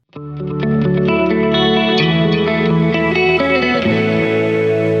The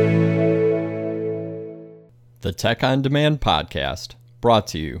Tech on Demand podcast, brought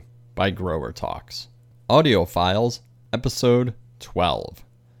to you by Grower Talks. Audio Files, Episode 12.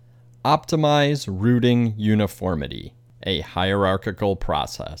 Optimize Rooting Uniformity, a Hierarchical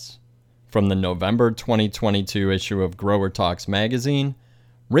Process. From the November 2022 issue of Grower Talks magazine,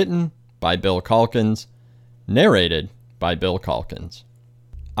 written by Bill Calkins, narrated by Bill Calkins.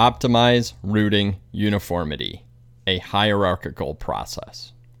 Optimize Rooting Uniformity, a Hierarchical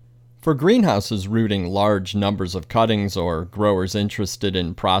Process. For greenhouses rooting large numbers of cuttings or growers interested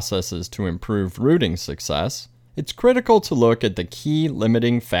in processes to improve rooting success, it's critical to look at the key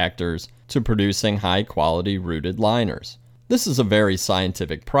limiting factors to producing high-quality rooted liners. This is a very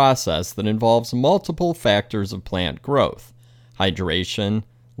scientific process that involves multiple factors of plant growth: hydration,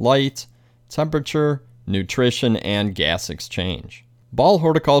 light, temperature, nutrition, and gas exchange. Ball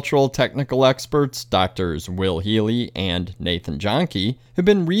horticultural technical experts, Drs. Will Healy and Nathan Johnke, have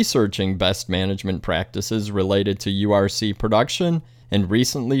been researching best management practices related to URC production and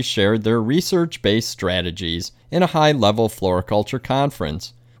recently shared their research-based strategies in a high-level floriculture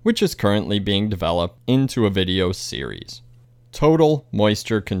conference, which is currently being developed into a video series. Total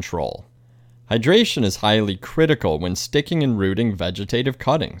moisture control. Hydration is highly critical when sticking and rooting vegetative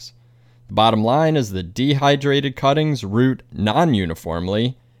cuttings. The bottom line is that dehydrated cuttings root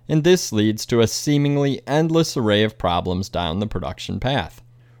non-uniformly, and this leads to a seemingly endless array of problems down the production path.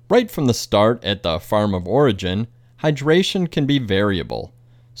 Right from the start at the farm of origin, hydration can be variable,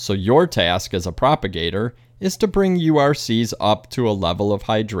 so your task as a propagator is to bring URCs up to a level of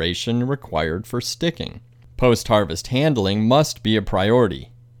hydration required for sticking. Post-harvest handling must be a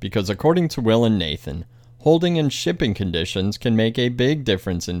priority, because according to Will and Nathan, holding and shipping conditions can make a big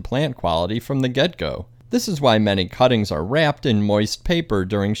difference in plant quality from the get-go. This is why many cuttings are wrapped in moist paper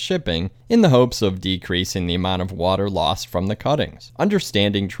during shipping in the hopes of decreasing the amount of water lost from the cuttings.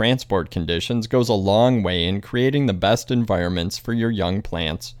 Understanding transport conditions goes a long way in creating the best environments for your young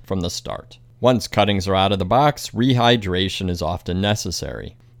plants from the start. Once cuttings are out of the box, rehydration is often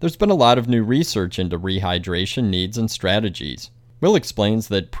necessary. There's been a lot of new research into rehydration needs and strategies. Will explains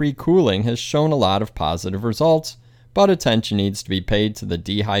that pre-cooling has shown a lot of positive results, but attention needs to be paid to the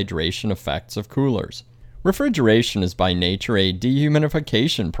dehydration effects of coolers. Refrigeration is by nature a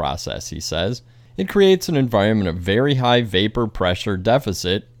dehumidification process, he says. It creates an environment of very high vapor pressure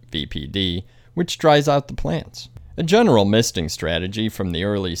deficit, VPD, which dries out the plants. A general misting strategy from the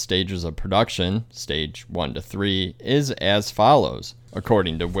early stages of production, stage 1 to 3, is as follows,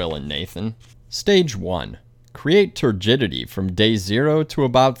 according to Will and Nathan. Stage 1. Create turgidity from day 0 to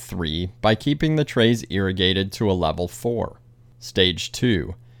about 3 by keeping the trays irrigated to a level 4. Stage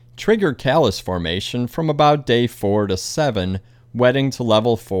 2. Trigger callus formation from about day 4 to 7, wetting to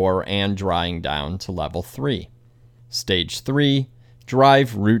level 4 and drying down to level 3. Stage 3.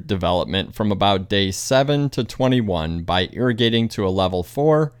 Drive root development from about day 7 to 21 by irrigating to a level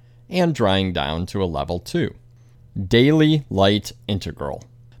 4 and drying down to a level 2. Daily light integral.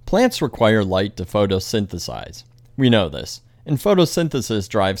 Plants require light to photosynthesize. We know this, and photosynthesis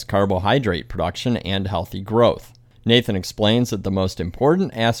drives carbohydrate production and healthy growth. Nathan explains that the most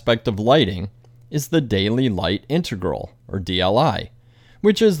important aspect of lighting is the daily light integral, or DLI,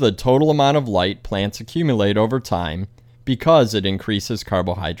 which is the total amount of light plants accumulate over time because it increases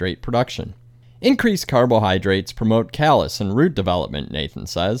carbohydrate production. Increased carbohydrates promote callus and root development, Nathan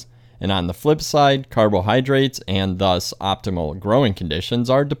says, and on the flip side, carbohydrates and thus optimal growing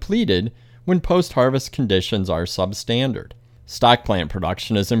conditions are depleted when post-harvest conditions are substandard. Stock plant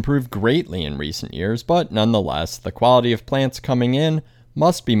production has improved greatly in recent years, but nonetheless, the quality of plants coming in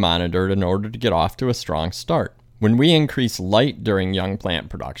must be monitored in order to get off to a strong start. When we increase light during young plant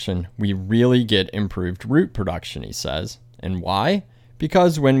production, we really get improved root production, he says. And why?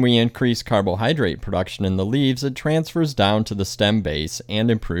 Because when we increase carbohydrate production in the leaves, it transfers down to the stem base and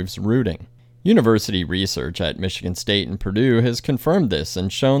improves rooting. University research at Michigan State and Purdue has confirmed this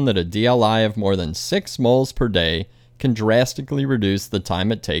and shown that a DLI of more than 6 moles per day can drastically reduce the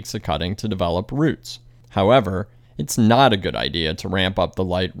time it takes a cutting to develop roots. However, it's not a good idea to ramp up the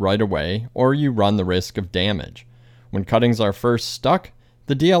light right away, or you run the risk of damage. When cuttings are first stuck,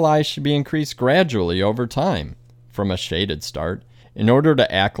 the DLI should be increased gradually over time, from a shaded start, in order to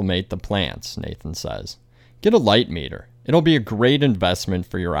acclimate the plants, Nathan says. Get a light meter. It'll be a great investment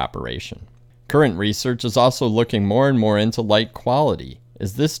for your operation. Current research is also looking more and more into light quality,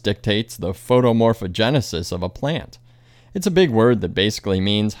 as this dictates the photomorphogenesis of a plant. It's a big word that basically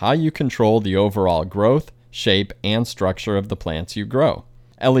means how you control the overall growth, shape, and structure of the plants you grow.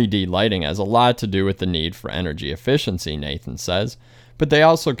 LED lighting has a lot to do with the need for energy efficiency, Nathan says, but they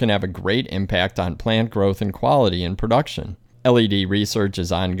also can have a great impact on plant growth and quality in production. LED research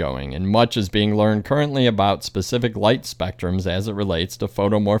is ongoing, and much is being learned currently about specific light spectrums as it relates to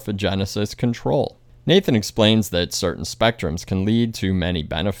photomorphogenesis control. Nathan explains that certain spectrums can lead to many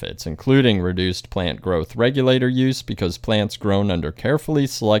benefits, including reduced plant growth regulator use because plants grown under carefully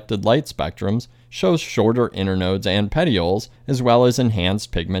selected light spectrums show shorter internodes and petioles, as well as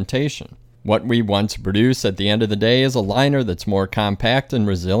enhanced pigmentation. What we want to produce at the end of the day is a liner that's more compact and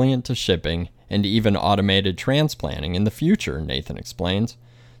resilient to shipping and even automated transplanting in the future, Nathan explains.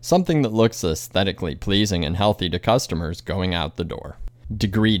 Something that looks aesthetically pleasing and healthy to customers going out the door.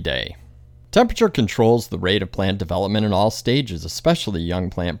 Degree day. Temperature controls the rate of plant development in all stages, especially young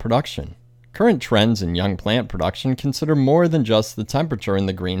plant production. Current trends in young plant production consider more than just the temperature in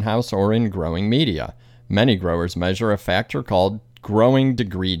the greenhouse or in growing media. Many growers measure a factor called growing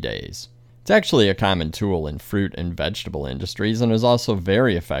degree days. It's actually a common tool in fruit and vegetable industries and is also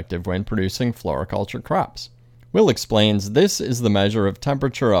very effective when producing floriculture crops. Will explains this is the measure of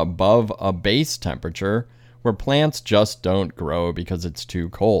temperature above a base temperature where plants just don't grow because it's too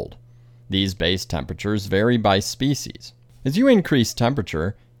cold. These base temperatures vary by species. As you increase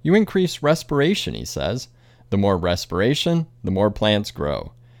temperature, you increase respiration, he says. The more respiration, the more plants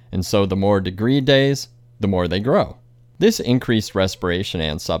grow. And so the more degree days, the more they grow. This increased respiration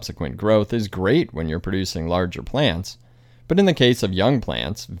and subsequent growth is great when you're producing larger plants. But in the case of young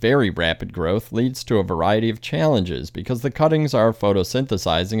plants, very rapid growth leads to a variety of challenges because the cuttings are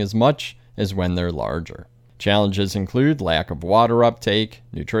photosynthesizing as much as when they're larger. Challenges include lack of water uptake,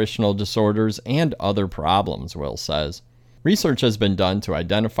 nutritional disorders, and other problems, Will says. Research has been done to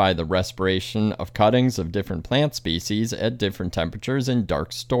identify the respiration of cuttings of different plant species at different temperatures in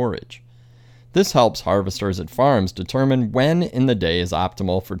dark storage. This helps harvesters at farms determine when in the day is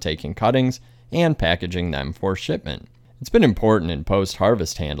optimal for taking cuttings and packaging them for shipment. It's been important in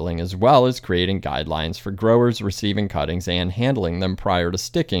post-harvest handling as well as creating guidelines for growers receiving cuttings and handling them prior to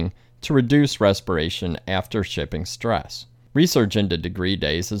sticking to reduce respiration after shipping stress. Research into degree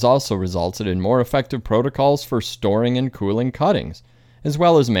days has also resulted in more effective protocols for storing and cooling cuttings, as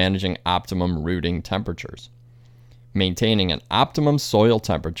well as managing optimum rooting temperatures. Maintaining an optimum soil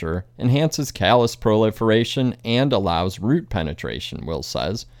temperature enhances callus proliferation and allows root penetration, Will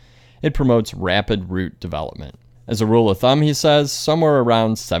says. It promotes rapid root development. As a rule of thumb, he says, somewhere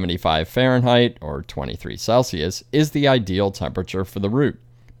around 75 Fahrenheit or 23 Celsius is the ideal temperature for the root.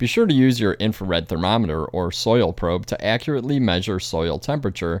 Be sure to use your infrared thermometer or soil probe to accurately measure soil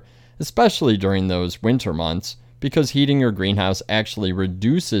temperature, especially during those winter months, because heating your greenhouse actually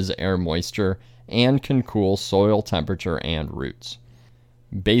reduces air moisture and can cool soil temperature and roots.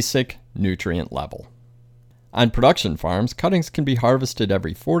 Basic nutrient level. On production farms, cuttings can be harvested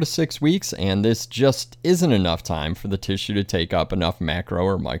every 4 to 6 weeks, and this just isn't enough time for the tissue to take up enough macro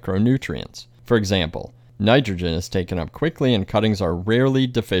or micronutrients. For example, nitrogen is taken up quickly and cuttings are rarely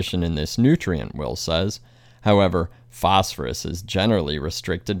deficient in this nutrient, Will says. However, phosphorus is generally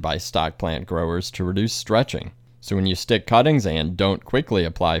restricted by stock plant growers to reduce stretching. So when you stick cuttings and don't quickly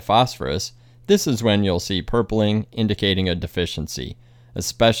apply phosphorus, this is when you'll see purpling indicating a deficiency,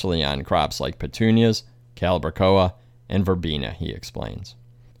 especially on crops like petunias, calibrachoa, and verbena, he explains.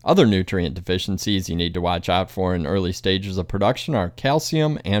 Other nutrient deficiencies you need to watch out for in early stages of production are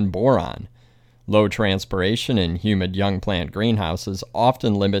calcium and boron. Low transpiration in humid young plant greenhouses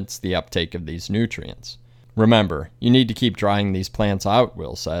often limits the uptake of these nutrients. Remember, you need to keep drying these plants out,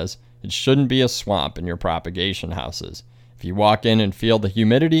 Will says. It shouldn't be a swamp in your propagation houses. If you walk in and feel the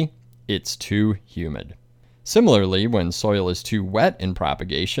humidity, it's too humid. Similarly, when soil is too wet in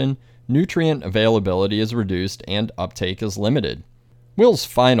propagation, nutrient availability is reduced and uptake is limited. Will's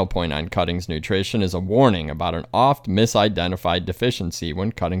final point on cuttings nutrition is a warning about an oft misidentified deficiency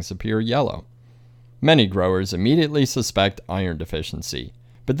when cuttings appear yellow. Many growers immediately suspect iron deficiency,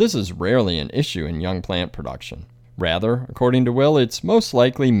 but this is rarely an issue in young plant production. Rather, according to Will, it's most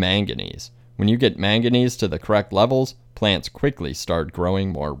likely manganese. When you get manganese to the correct levels, plants quickly start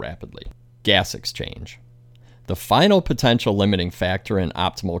growing more rapidly. Gas exchange. The final potential limiting factor in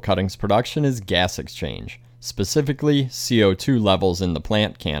optimal cuttings production is gas exchange, specifically CO2 levels in the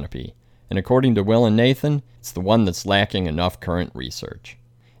plant canopy, and according to Will and Nathan, it's the one that's lacking enough current research.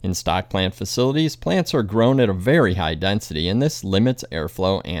 In stock plant facilities, plants are grown at a very high density, and this limits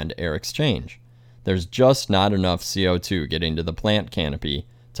airflow and air exchange. There's just not enough CO2 getting to the plant canopy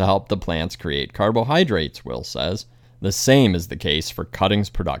to help the plants create carbohydrates, Will says. The same is the case for cuttings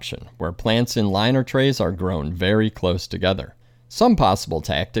production, where plants in liner trays are grown very close together. Some possible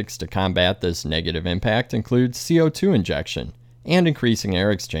tactics to combat this negative impact include CO2 injection and increasing air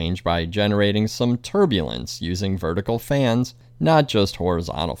exchange by generating some turbulence using vertical fans not just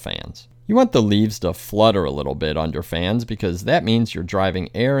horizontal fans. You want the leaves to flutter a little bit under fans because that means you're driving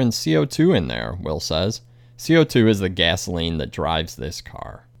air and CO2 in there, Will says. CO2 is the gasoline that drives this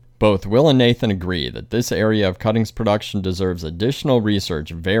car. Both Will and Nathan agree that this area of cuttings production deserves additional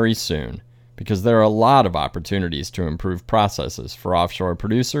research very soon because there are a lot of opportunities to improve processes for offshore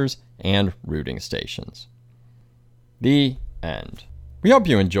producers and routing stations. The end. We hope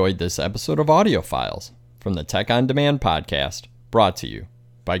you enjoyed this episode of Audio Files from the Tech on Demand podcast, brought to you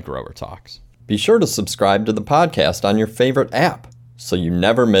by Grower Talks. Be sure to subscribe to the podcast on your favorite app so you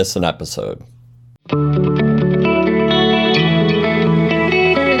never miss an episode.